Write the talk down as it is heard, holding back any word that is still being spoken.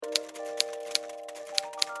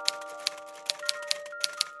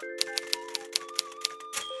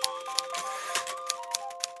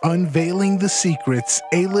unveiling the secrets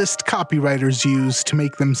A-list copywriters use to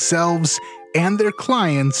make themselves and their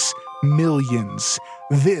clients millions.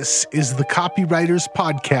 This is the Copywriters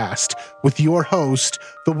Podcast with your host,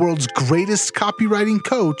 the world's greatest copywriting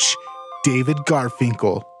coach, David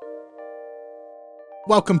Garfinkel.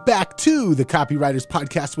 Welcome back to the Copywriters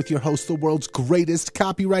Podcast with your host, the world's greatest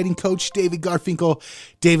copywriting coach, David Garfinkel.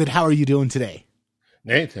 David, how are you doing today?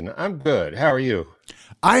 Nathan, I'm good. How are you?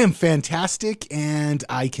 I am fantastic, and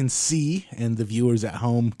I can see, and the viewers at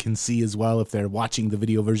home can see as well if they're watching the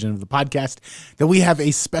video version of the podcast, that we have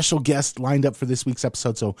a special guest lined up for this week's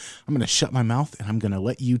episode. So I'm going to shut my mouth, and I'm going to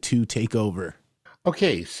let you two take over.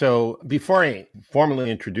 Okay, so before I formally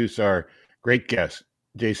introduce our great guest,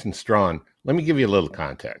 Jason Strawn, let me give you a little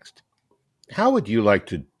context. How would you like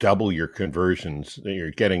to double your conversions that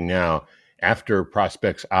you're getting now after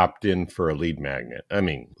prospects opt in for a lead magnet? I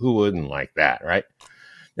mean, who wouldn't like that, right?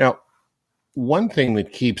 Now, one thing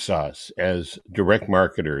that keeps us as direct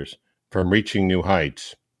marketers from reaching new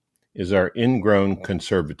heights is our ingrown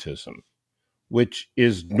conservatism, which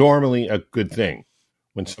is normally a good thing.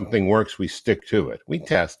 When something works, we stick to it. We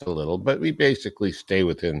test a little, but we basically stay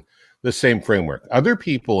within the same framework. Other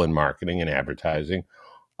people in marketing and advertising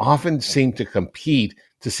often seem to compete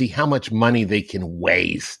to see how much money they can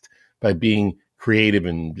waste by being creative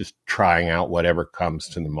and just trying out whatever comes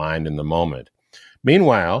to the mind in the moment.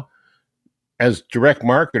 Meanwhile, as direct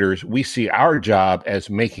marketers, we see our job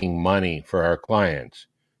as making money for our clients.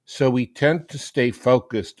 So we tend to stay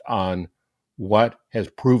focused on what has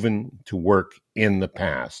proven to work in the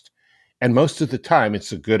past. And most of the time,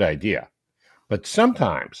 it's a good idea. But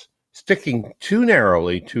sometimes sticking too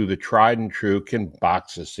narrowly to the tried and true can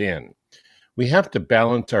box us in. We have to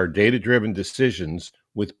balance our data-driven decisions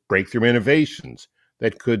with breakthrough innovations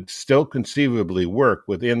that could still conceivably work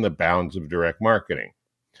within the bounds of direct marketing.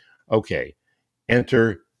 Okay,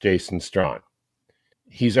 enter Jason Strawn.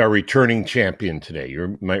 He's our returning champion today.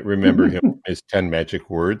 You might remember him from his 10 Magic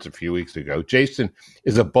Words a few weeks ago. Jason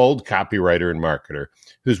is a bold copywriter and marketer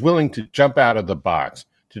who's willing to jump out of the box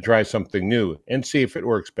to try something new and see if it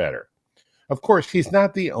works better. Of course, he's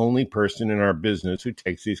not the only person in our business who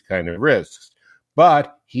takes these kind of risks,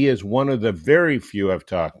 but he is one of the very few I've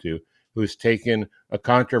talked to who's taken a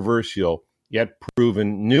controversial yet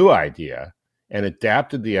proven new idea and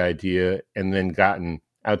adapted the idea and then gotten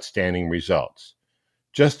outstanding results.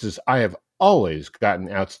 Just as I have always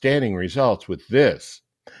gotten outstanding results with this.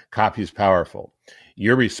 Copy is powerful.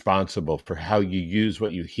 You're responsible for how you use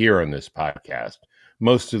what you hear on this podcast.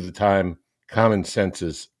 Most of the time, common sense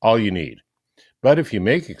is all you need. But if you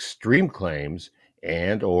make extreme claims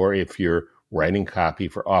or if you're writing copy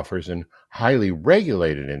for offers in highly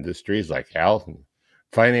regulated industries like health and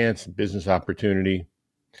finance and business opportunity,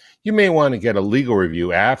 you may want to get a legal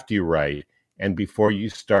review after you write and before you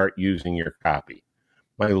start using your copy.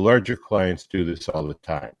 My larger clients do this all the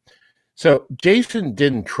time. So Jason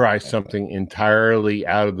didn't try something entirely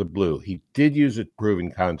out of the blue. He did use a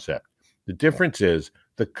proven concept. The difference is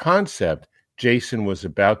the concept Jason was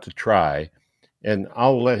about to try, and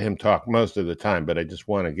I'll let him talk most of the time, but I just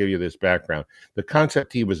want to give you this background. The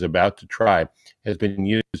concept he was about to try has been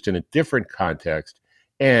used in a different context,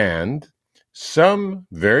 and some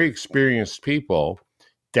very experienced people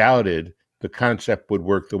doubted the concept would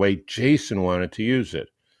work the way Jason wanted to use it.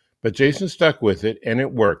 But Jason stuck with it, and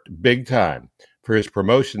it worked big time. For his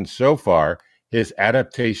promotion so far, his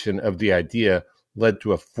adaptation of the idea led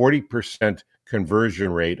to a 40%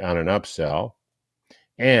 conversion rate on an upsell.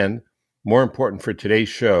 And more important for today's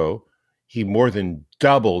show, he more than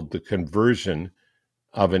doubled the conversion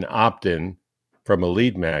of an opt-in from a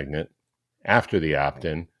lead magnet after the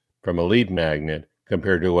opt-in from a lead magnet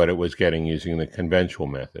compared to what it was getting using the conventional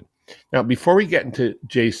method. Now, before we get into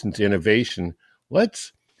Jason's innovation,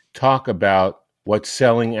 let's talk about what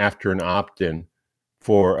selling after an opt-in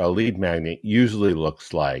for a lead magnet usually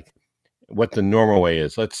looks like, what the normal way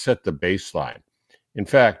is. Let's set the baseline. In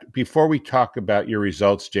fact, before we talk about your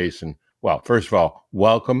results, Jason, well, first of all,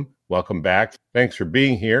 welcome back. Thanks for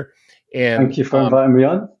being here. And thank you for inviting me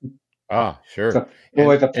on. Sure.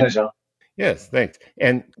 Always a pleasure. Yes, thanks.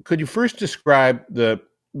 And could you first describe the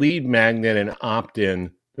lead magnet and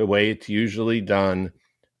opt-in the way it's usually done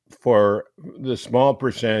for the small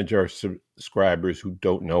percentage of subscribers who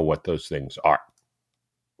don't know what those things are?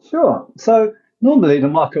 Sure. So normally the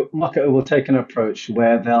marketer will take an approach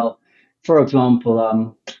where they'll, for example,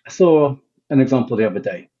 I saw an example the other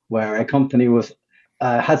day where a company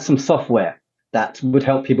had some software that would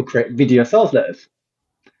help people create video sales letters.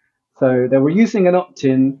 So they were using an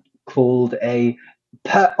opt-in called a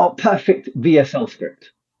perfect VSL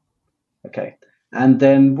script. Okay. And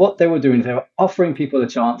then what they were doing is they were offering people a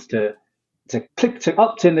chance to click to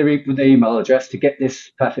opt in with their email address to get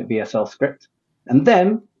this perfect VSL script. And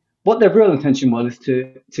then what their real intention was is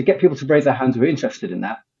to get people to raise their hands who are interested in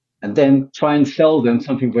that, and then try and sell them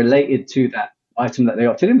something related to that item that they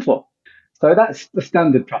opted in for. So that's the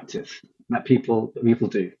standard practice that people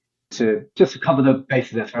do to just to cover the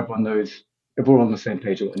bases so everyone knows if we're all on the same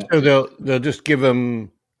page or whatnot. So they'll just give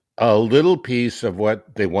them a little piece of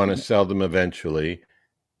what they want to sell them eventually,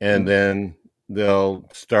 and then they'll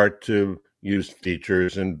start to use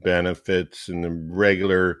features and benefits and the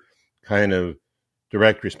regular kind of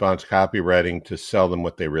direct response copywriting to sell them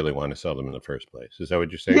what they really want to sell them in the first place. Is that what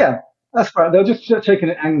you're saying? Yeah, that's right. They'll just take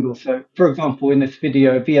an angle. So, for example, in this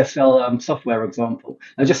video, VSL software example,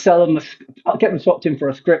 they'll just sell them, get them swapped in for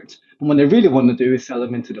a script. And what they really want to do is sell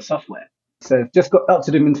them into the software. So, just got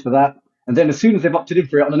opted them into that. And then as soon as they've opted in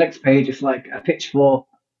for it, on the next page, it's like a pitch for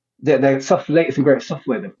their latest and greatest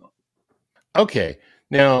software they've got. Okay.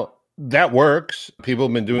 Now, that works. People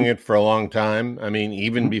have been doing it for a long time. I mean,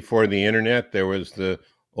 even before the internet, there was the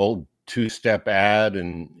old two-step ad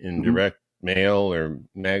in direct mail or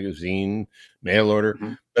magazine mail order.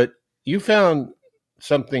 But you found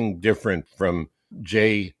something different from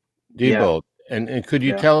Jay Diebold. And could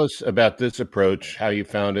you tell us about this approach, how you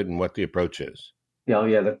found it and what the approach is?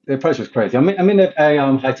 The approach was crazy. I'm in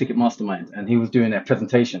a high ticket mastermind, and he was doing a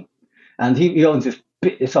presentation, and he owns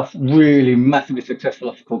this off really massively successful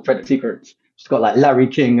offer called Credit Secrets. It's got like Larry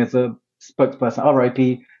King as a spokesperson,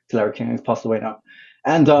 RIP to Larry King, who's passed away now,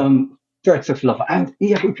 and very successful offer. And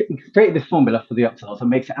he created this formula for the upsells and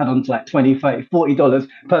makes it add on to like $20, $30, $40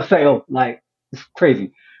 per sale. Like, it's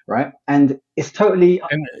crazy, right? And it's totally.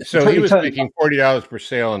 And so he was making $40 per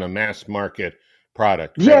sale in a mass market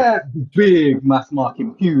product. Right? Yeah, big mass market,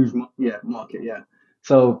 huge market, yeah.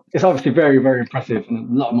 So it's obviously very, very impressive and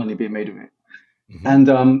a lot of money being made of it.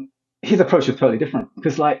 And his approach is totally different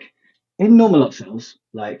because, like, in normal upsells,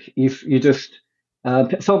 like if you just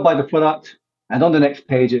someone buy the product and on the next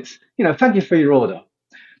page it's, thank you for your order.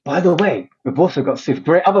 By the way, we've also got this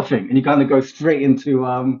great other thing, and you kind of go straight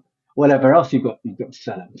into whatever else you've got to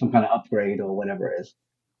sell, some kind of upgrade or whatever it is.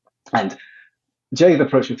 And Jay's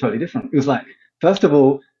approach was totally different. It was like, first of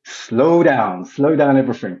all, slow down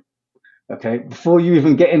everything. Okay, before you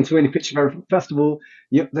even get into any picture, first of all,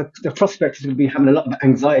 the prospect is going to be having a lot of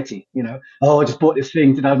anxiety. I just bought this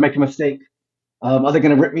thing. Did I make a mistake? Are they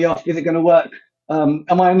going to rip me off? Is it going to work? Am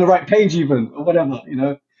I on the right page even, or whatever?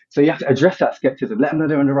 So you have to address that skepticism. Let them know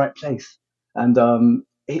they're in the right place. And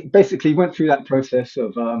it basically went through that process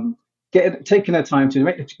of taking their time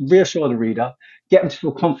to reassure the reader, get them to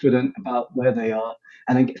feel confident about where they are,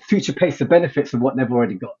 and then future pace the benefits of what they've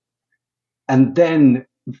already got, and then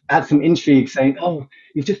add some intrigue saying, oh,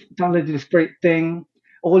 you've just downloaded this great thing,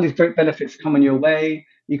 all these great benefits coming your way,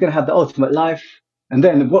 you're going to have the ultimate life. And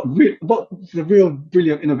then what the real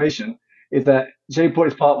brilliant innovation is that Jay brought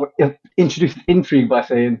his part introduced intrigue by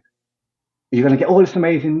saying, you're going to get all this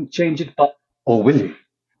amazing changes, or will you?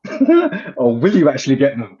 Or will you actually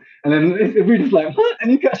get them? And then it really is like, what?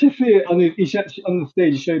 And you can actually see it on the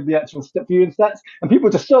stage. He showed the actual step viewing stats, and people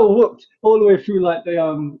are just so hooked all the way through like the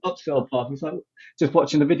upsell part. It's like just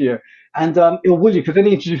watching the video, and it will you because then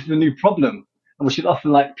he introduces a new problem, and which is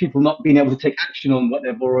often like people not being able to take action on what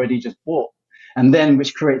they've already just bought, and then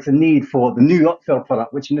which creates a need for the new upsell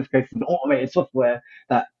product, which in this case is an automated software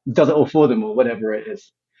that does it all for them or whatever it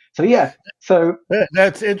is. So yeah,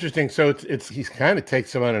 that's interesting. So he kind of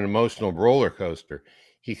takes them on an emotional roller coaster.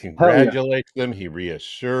 He congratulates them, he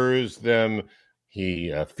reassures them,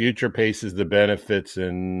 he future paces the benefits,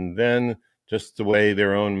 and then just the way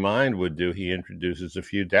their own mind would do, he introduces a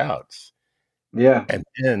few doubts. Yeah, and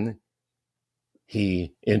then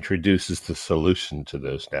he introduces the solution to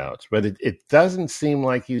those doubts. But it doesn't seem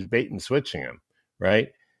like he's bait and switching them,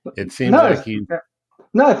 right? It seems like he's.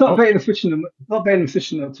 No, it's not bait and switching them. Not bait and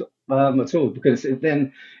switching them at all, because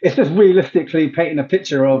then it's just realistically painting a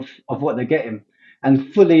picture of what they're getting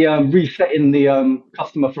and fully resetting the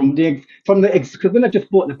customer from the because when they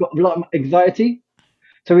just bought, they've got a lot of anxiety.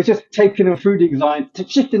 So it's just taking them through the anxiety,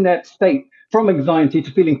 shifting their state from anxiety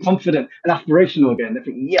to feeling confident and aspirational again. They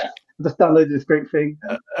think, yes, I just downloaded this great thing.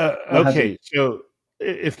 Okay, so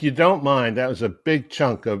if you don't mind, that was a big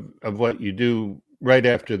chunk of what you do right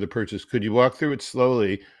after the purchase. Could you walk through it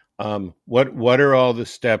slowly? What are all the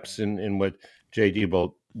steps in what Jay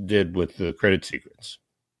Diebold did with the Credit Secrets?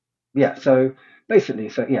 Yeah. So basically,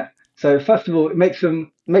 So first of all, it makes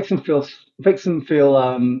them feel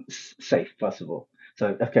safe. First of all,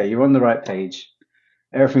 so okay, you're on the right page,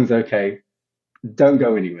 everything's okay. Don't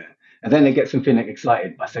go anywhere. And then it gets them feeling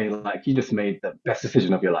excited by saying like, you just made the best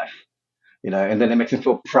decision of your life. and then it makes them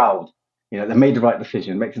feel proud. They made the right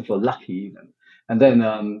decision, makes them feel lucky even. And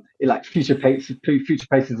then it like future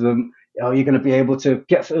paces them. You're going to be able to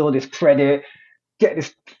get all this credit, get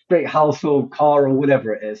this great house or car or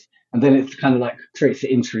whatever it is. And then it's kind of like creates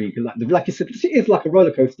the intrigue. Like you said, it is like a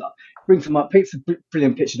roller coaster. Brings them up, paints a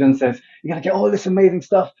brilliant picture, then says, you're going to get all this amazing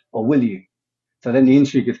stuff, or will you? So then the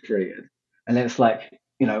intrigue is created. And then it's like,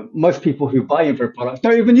 most people who buy info products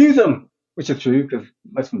don't even use them, which is true because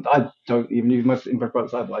most of them, I don't even use most info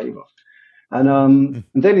products I buy either. And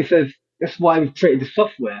then he says, that's why we've created the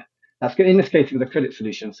software that's going to, in this case, with a credit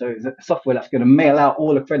solution. So it's a software that's going to mail out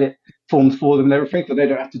all the credit forms for them and everything, so they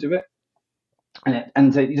don't have to do it.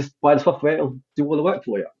 And so you just buy the software, it'll do all the work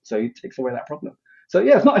for you. So it takes away that problem. So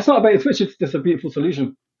yeah, it's not about a switch, it's just a beautiful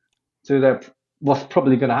solution to what's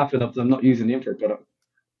probably going to happen of them not using the info product.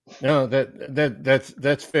 No,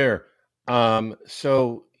 that's fair.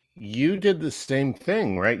 So you did the same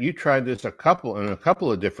thing, right? You tried this in a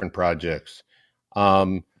couple of different projects.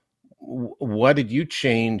 What did you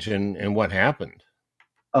change and what happened?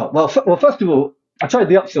 Oh, well, first of all, I tried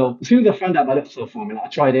the upsell. As soon as I found out about the upsell formula, I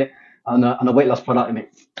tried it on a weight loss product and it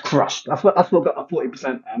crushed. That's what got a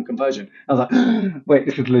 40% conversion. I was like, wait,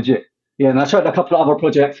 this is legit. Yeah, and I tried a couple of other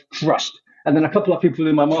projects, crushed. And then a couple of people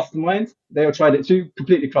in my mastermind, they all tried it too,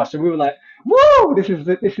 completely crushed. And we were like, whoa, this is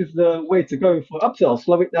the way to go for upsell.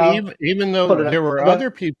 Slow it down. Even though there were other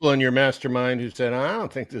people in your mastermind who said, I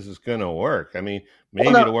don't think this is going to work. I mean, maybe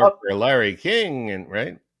it'll work for Larry King, and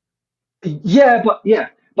right? Yeah, but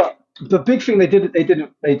the big thing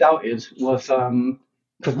they doubted was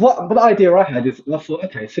because what the idea I had is I thought,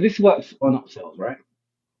 okay, so this works on upsells, right?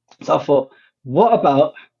 So I thought, what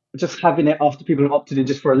about just having it after people have opted in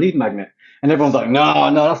just for a lead magnet? And everyone's like,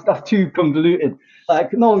 no, that's too convoluted.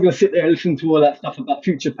 Like, no one's gonna sit there and listen to all that stuff about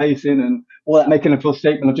future pacing and all that, making a full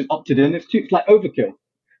statement of just opted in. It's like overkill.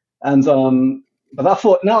 And but I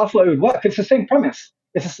thought it would work. It's the same premise.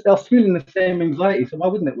 I was feeling the same anxiety, so why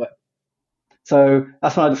wouldn't it work? So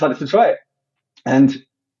that's when I decided to try it. And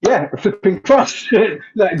yeah, flipping crushed.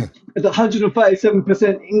 Like the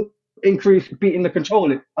 137% increase beating the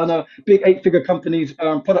control on a big 8-figure company's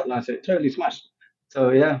product line. So it totally smashed. So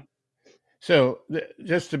yeah. So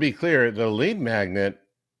just to be clear, the lead magnet,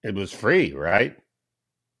 it was free, right?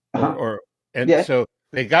 Yeah. So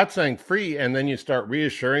they got something free, and then you start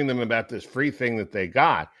reassuring them about this free thing that they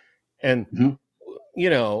got. And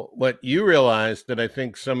what you realized that I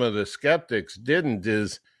think some of the skeptics didn't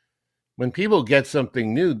is when people get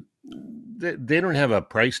something new, they don't have a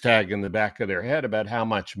price tag in the back of their head about how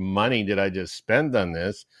much money did I just spend on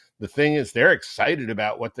this. The thing is, they're excited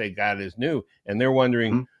about what they got is new, and they're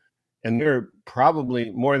wondering, and they're probably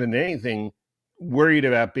more than anything worried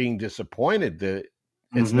about being disappointed that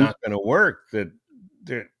it's not going to work, that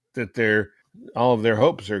all of their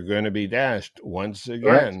hopes are going to be dashed once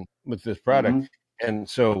again with this product. And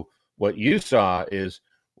so what you saw is,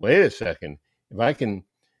 wait a second, if I can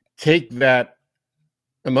take that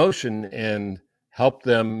emotion and help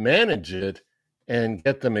them manage it and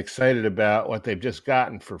get them excited about what they've just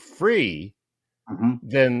gotten for free,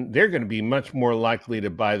 then they're going to be much more likely to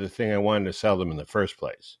buy the thing I wanted to sell them in the first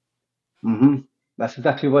place. That's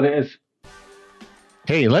exactly what it is.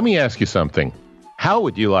 Hey, let me ask you something. How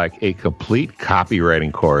would you like a complete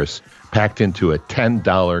copywriting course packed into a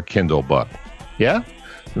 $10 Kindle book? Yeah?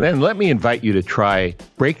 Then let me invite you to try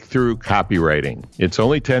Breakthrough Copywriting. It's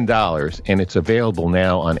only $10 and it's available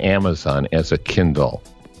now on Amazon as a Kindle.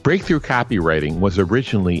 Breakthrough Copywriting was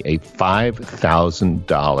originally a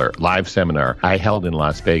 $5,000 live seminar I held in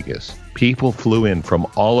Las Vegas. People flew in from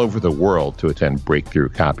all over the world to attend Breakthrough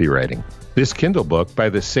Copywriting. This Kindle book by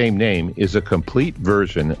the same name is a complete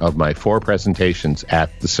version of my 4 presentations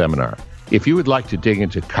at the seminar. If you would like to dig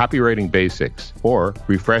into copywriting basics or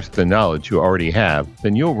refresh the knowledge you already have,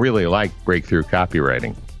 then you'll really like Breakthrough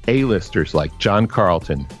Copywriting. A-listers like John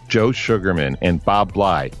Carlton, Joe Sugarman, and Bob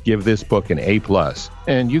Bly give this book an A+,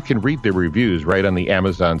 and you can read the reviews right on the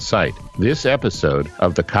Amazon site. This episode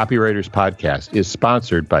of the Copywriters Podcast is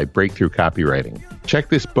sponsored by Breakthrough Copywriting. Check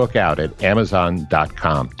this book out at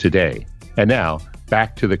Amazon.com today. And now,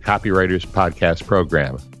 back to the Copywriters Podcast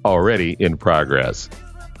program, already in progress.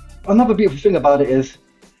 Another beautiful thing about it is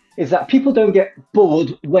that people don't get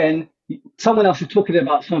bored when someone else is talking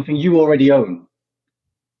about something you already own.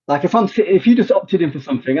 Like if you just opted in for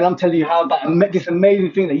something and I'm telling you how about this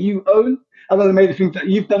amazing thing that you own, another amazing thing that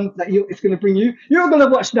you've done it's going to bring you, you're going to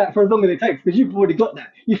watch that for as long as it takes because you've already got that.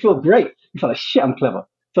 You feel great. You feel like, shit, I'm clever.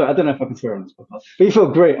 Sorry, I don't know if I can swear on this podcast, but you feel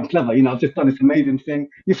great. I'm clever. I've just done this amazing thing.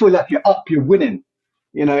 You feel like you're up, you're winning,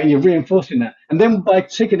 and you're reinforcing that. And then by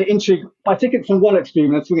taking the intrigue, by taking it from one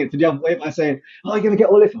extreme and swing it to the other way by saying, oh, you're going to get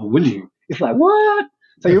all this. Oh, will you? It's like, what?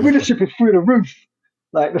 So your readership is through the roof.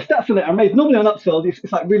 Like the stats on it are amazing. Normally on upsells,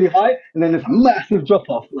 it's like really high, and then there's a massive drop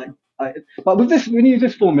off. But with this, when you use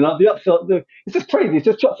this formula, the upsell, it's just crazy. It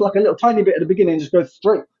just drops like a little tiny bit at the beginning and just goes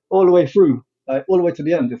straight all the way through, all the way to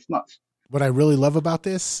the end. It's nuts. What I really love about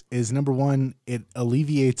this is, number one, it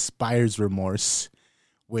alleviates buyer's remorse,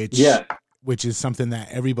 which is something that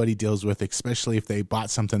everybody deals with, especially if they bought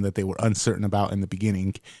something that they were uncertain about in the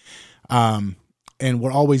beginning. And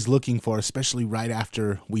we're always looking for, especially right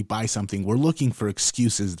after we buy something, we're looking for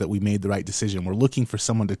excuses that we made the right decision. We're looking for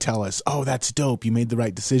someone to tell us, oh, that's dope, you made the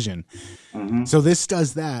right decision. Mm-hmm. So this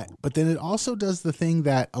does that, but then it also does the thing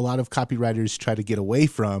that a lot of copywriters try to get away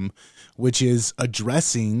from, which is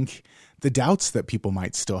addressing the doubts that people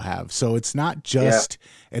might still have. So it's not just,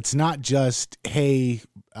 hey,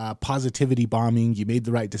 positivity bombing, you made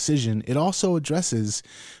the right decision. It also addresses,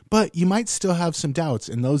 but you might still have some doubts,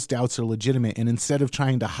 and those doubts are legitimate. And instead of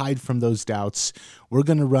trying to hide from those doubts, we're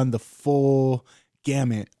going to run the full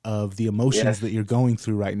gamut of the emotions that you're going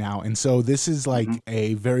through right now. And so this is like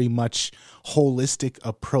a very much holistic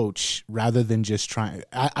approach rather than just trying.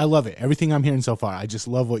 I love it. Everything I'm hearing so far, I just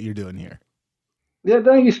love what you're doing here. Yeah,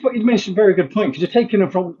 you mentioned a very good point, because you're taking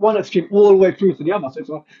them from one extreme all the way through to the other. So it's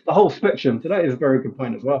the whole spectrum. So that is a very good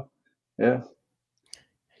point as well. Yeah.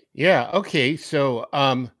 Yeah. Okay. So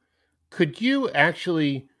could you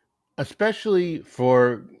actually, especially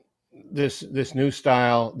for this new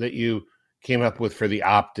style that you came up with for the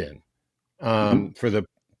opt-in, for the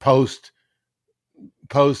post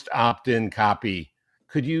opt-in copy,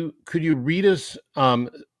 could you read us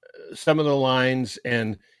some of the lines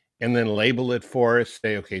and then label it for us?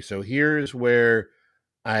 Say, okay, so here's where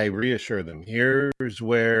I reassure them. Here's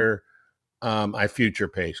where I future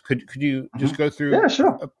pace. Could you just go through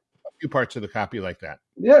a few parts of the copy like that?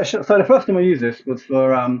 Yeah, sure. So the first time I used this was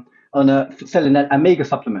for selling an Omega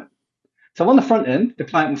supplement. So on the front end, the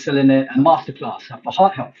client was selling a masterclass for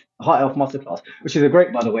heart health, a heart health masterclass, which is a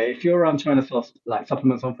great, by the way. If you're trying to sell like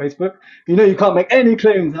supplements on Facebook, you know you can't make any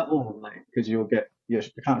claims at all, like, because you'll get your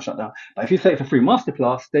account shut down. But if you say it's a free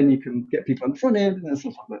masterclass, then you can get people on the front end and then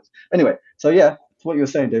sell supplements. Anyway, so yeah, that's what you were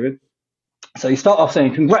saying, David. So you start off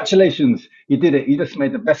saying, congratulations, you did it. You just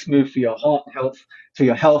made the best move for your heart health,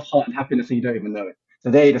 heart and happiness, and you don't even know it. So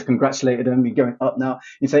there you just congratulated them. You're going up now.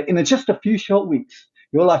 You say, in just a few short weeks,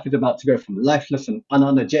 your life is about to go from lifeless and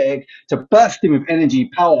unenergetic to bursting with energy,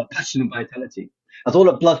 power, passion, and vitality. As all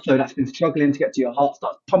the blood flow that's been struggling to get to your heart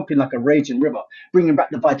starts pumping like a raging river, bringing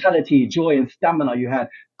back the vitality, joy, and stamina you had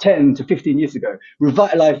 10 to 15 years ago,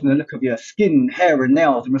 revitalizing the look of your skin, hair, and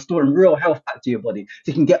nails, and restoring real health back to your body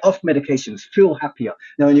so you can get off medications, feel happier,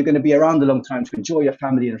 knowing you're going to be around a long time to enjoy your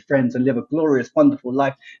family and friends and live a glorious, wonderful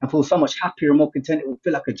life and feel so much happier and more content. It will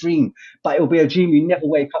feel like a dream, but it will be a dream you never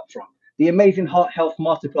wake up from. The amazing Heart Health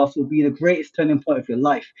Masterclass will be the greatest turning point of your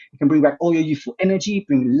life. It can bring back all your youthful energy,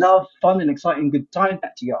 bring love, fun, and exciting good times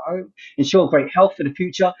back to your home, ensure great health for the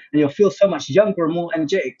future, and you'll feel so much younger and more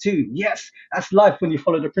energetic too. Yes, that's life when you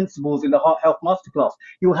follow the principles in the Heart Health Masterclass.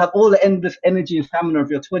 You will have all the endless energy and stamina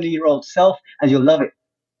of your 20-year-old self, and you'll love it.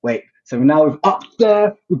 Wait, so now we've upped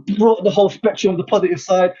there, we've brought the whole spectrum of the positive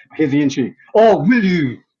side. Here's the intrigue. Or will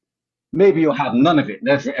you? Maybe you'll have none of it.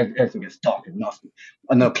 Everything gets dark and nasty,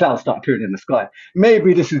 and the clouds start appearing in the sky.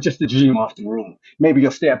 Maybe this is just a dream after all. Maybe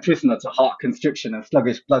you'll stay a prisoner to heart constriction and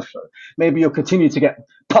sluggish blood flow. Maybe you'll continue to get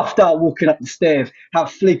puffed out walking up the stairs,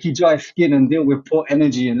 have flaky, dry skin, and deal with poor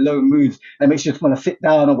energy and low moods that makes you just want to sit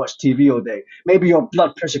down and watch TV all day. Maybe your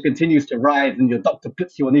blood pressure continues to rise and your doctor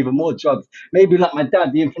puts you on even more drugs. Maybe, like my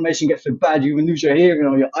dad, the inflammation gets so bad you even lose your hearing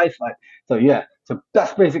or your eyesight. So yeah, so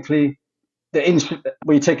that's basically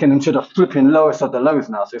we're taking them to the flipping lowest of the lows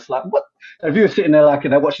now. So it's like, what? If you were sitting there like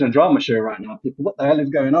they're watching a drama show right now, people, what the hell is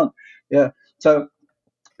going on? Yeah. So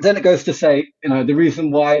then it goes to say, the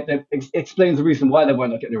reason why, explains the reason why they might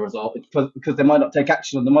not get the result. It's because they might not take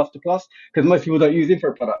action on the masterclass, because most people don't use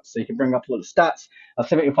info products. So you can bring up all the stats.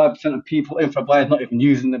 75% of people, info buyers, not even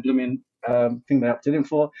using the blooming thing they opted in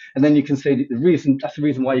for. And then you can say that's the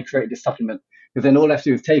reason why you created this supplement. Because then all they have to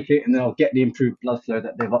do is take it and they'll get the improved blood flow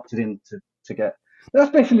that they've opted in to get.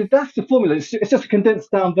 That's the formula. It's just a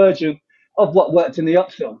condensed down version of what worked in the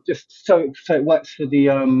upsell, just so it works for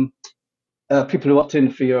the people who opt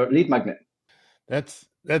in for your lead magnet. That's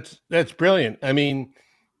brilliant. I mean,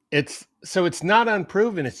 it's not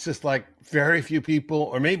unproven. It's just like very few people,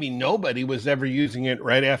 or maybe nobody, was ever using it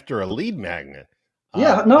right after a lead magnet.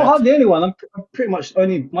 Yeah, no, hardly anyone. I'm pretty much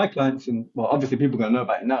only my clients, and well, obviously people are going to know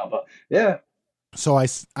about it now, but yeah. So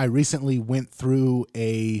I recently went through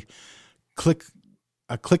a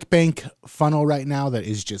a ClickBank funnel right now that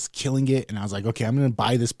is just killing it. And I was like, okay, I'm going to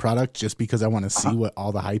buy this product just because I want to see what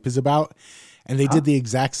all the hype is about. And they did the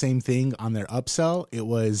exact same thing on their upsell. It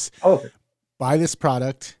was buy this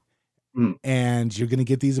product and you're going to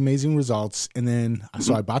get these amazing results. And then,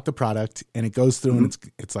 so I bought the product and it goes through and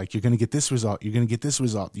it's like, you're going to get this result. You're going to get this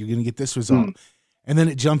result. You're going to get this result. And then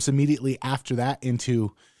it jumps immediately after that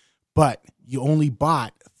into, but you only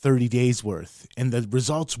bought 30 days worth and the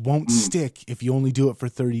results won't stick if you only do it for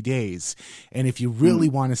 30 days. And if you really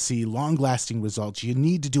want to see long lasting results, you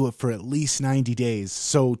need to do it for at least 90 days.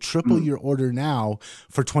 So triple your order now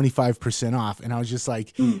for 25% off. And I was just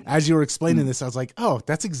like, as you were explaining this, I was like, oh,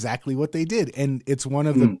 that's exactly what they did. And it's one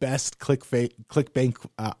of the best ClickBank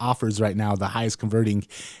offers right now, the highest converting.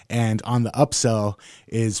 And on the upsell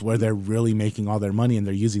is where they're really making all their money and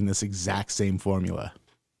they're using this exact same formula.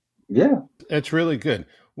 Yeah. That's really good.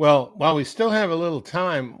 Well, while we still have a little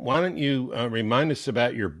time, why don't you remind us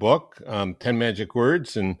about your book, 10 Magic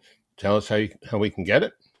Words, and tell us how we can get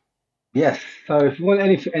it? Yes. So if you want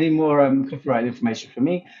any more copyright information from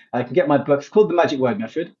me, I can get my book. It's called The Magic Word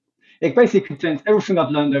Method. It basically contains everything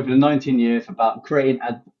I've learned over the 19 years about creating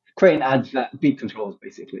ads that beat controls,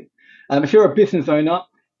 basically. If you're a business owner,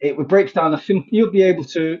 it breaks down you'll be able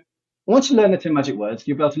to, once you learn the 10 magic words,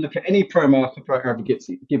 you'll be able to look at any promo a copywriter ever gives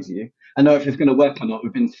you and know if it's going to work or not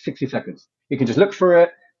within 60 seconds. You can just look for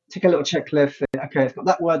it, take a little checklist, say, okay, it's got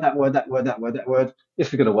that word, that word, that word, that word, that word. This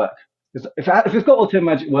is going to work. If it's got all 10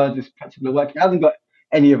 magic words, it's practically going to work. If it hasn't got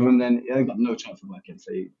any of them, then it hasn't got no chance of working.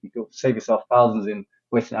 So you can save yourself thousands in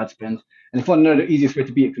wasted ad spend. And if you want to know the easiest way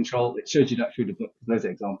to beat control, it shows you that through the book. There's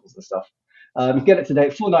examples and stuff. You get it today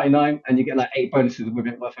at $4.99 and you get like 8 bonuses with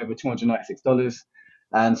it worth over $296.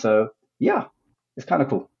 And so, yeah, it's kind of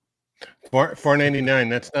cool. $4.99.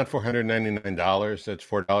 That's not $499. That's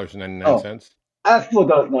 $4.99. That's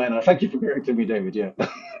 $4.99. Thank you for correcting me, David. Yeah,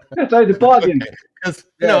 so the bargain. Because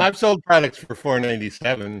I've sold products for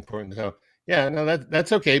 $4.97. So yeah, no,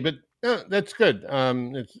 that's okay. But no, that's good.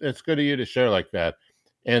 It's good of you to share like that.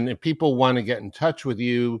 And if people want to get in touch with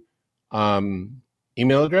you,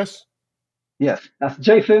 email address? Yes, that's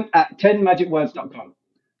Jason at 10magicwords.com.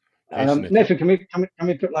 Nathan, can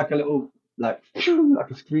we put like a little like a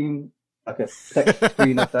screen, like a text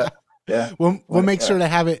screen of that? Yeah. We'll make sure to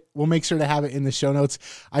have it. We'll make sure to have it in the show notes.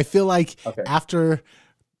 I feel like after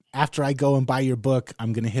I go and buy your book,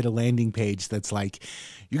 I'm going to hit a landing page that's like,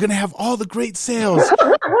 you're going to have all the great sales,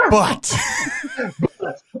 but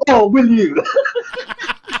oh, will you?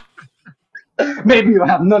 Maybe you'll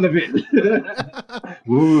have none of it.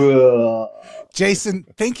 Jason,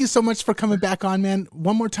 thank you so much for coming back on, man.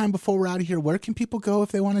 One more time before we're out of here, where can people go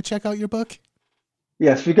if they want to check out your book?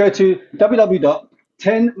 Yes, we go to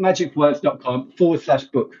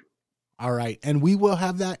www.10magicwords.com/book. All right. And we will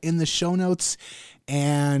have that in the show notes.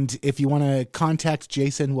 And if you want to contact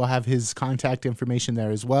Jason, we'll have his contact information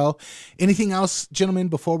there as well. Anything else, gentlemen,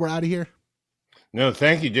 before we're out of here? No,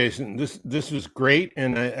 thank you, Jason. This was great.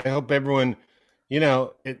 And I hope everyone,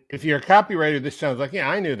 if you're a copywriter, this sounds like, yeah,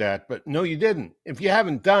 I knew that, but no, you didn't. If you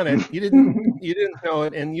haven't done it, you didn't know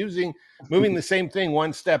it. And moving the same thing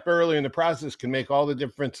one step earlier in the process can make all the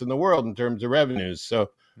difference in the world in terms of revenues. So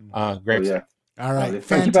great stuff. All right.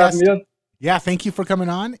 Thank Fantastic. you for having me on. Yeah, thank you for coming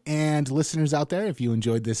on. And listeners out there, if you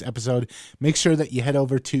enjoyed this episode, make sure that you head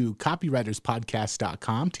over to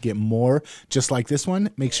copywriterspodcast.com to get more just like this one.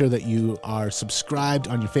 Make sure that you are subscribed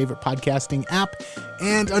on your favorite podcasting app.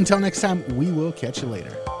 And until next time, we will catch you later.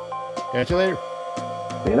 Catch you later.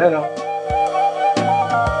 See you later.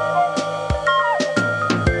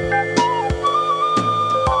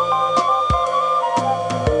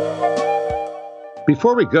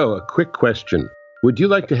 Before we go, a quick question. Would you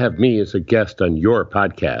like to have me as a guest on your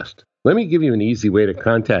podcast? Let me give you an easy way to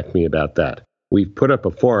contact me about that. We've put up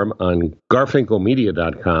a form on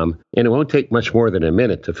garfinkelmedia.com, and it won't take much more than a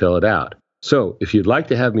minute to fill it out. So if you'd like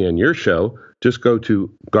to have me on your show, just go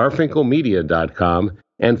to garfinkelmedia.com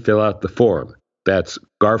and fill out the form. That's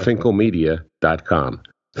garfinkelmedia.com.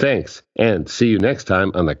 Thanks, and see you next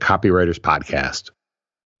time on the Copywriters Podcast.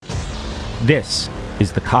 This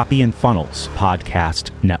is the Copy and Funnels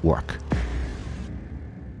Podcast Network.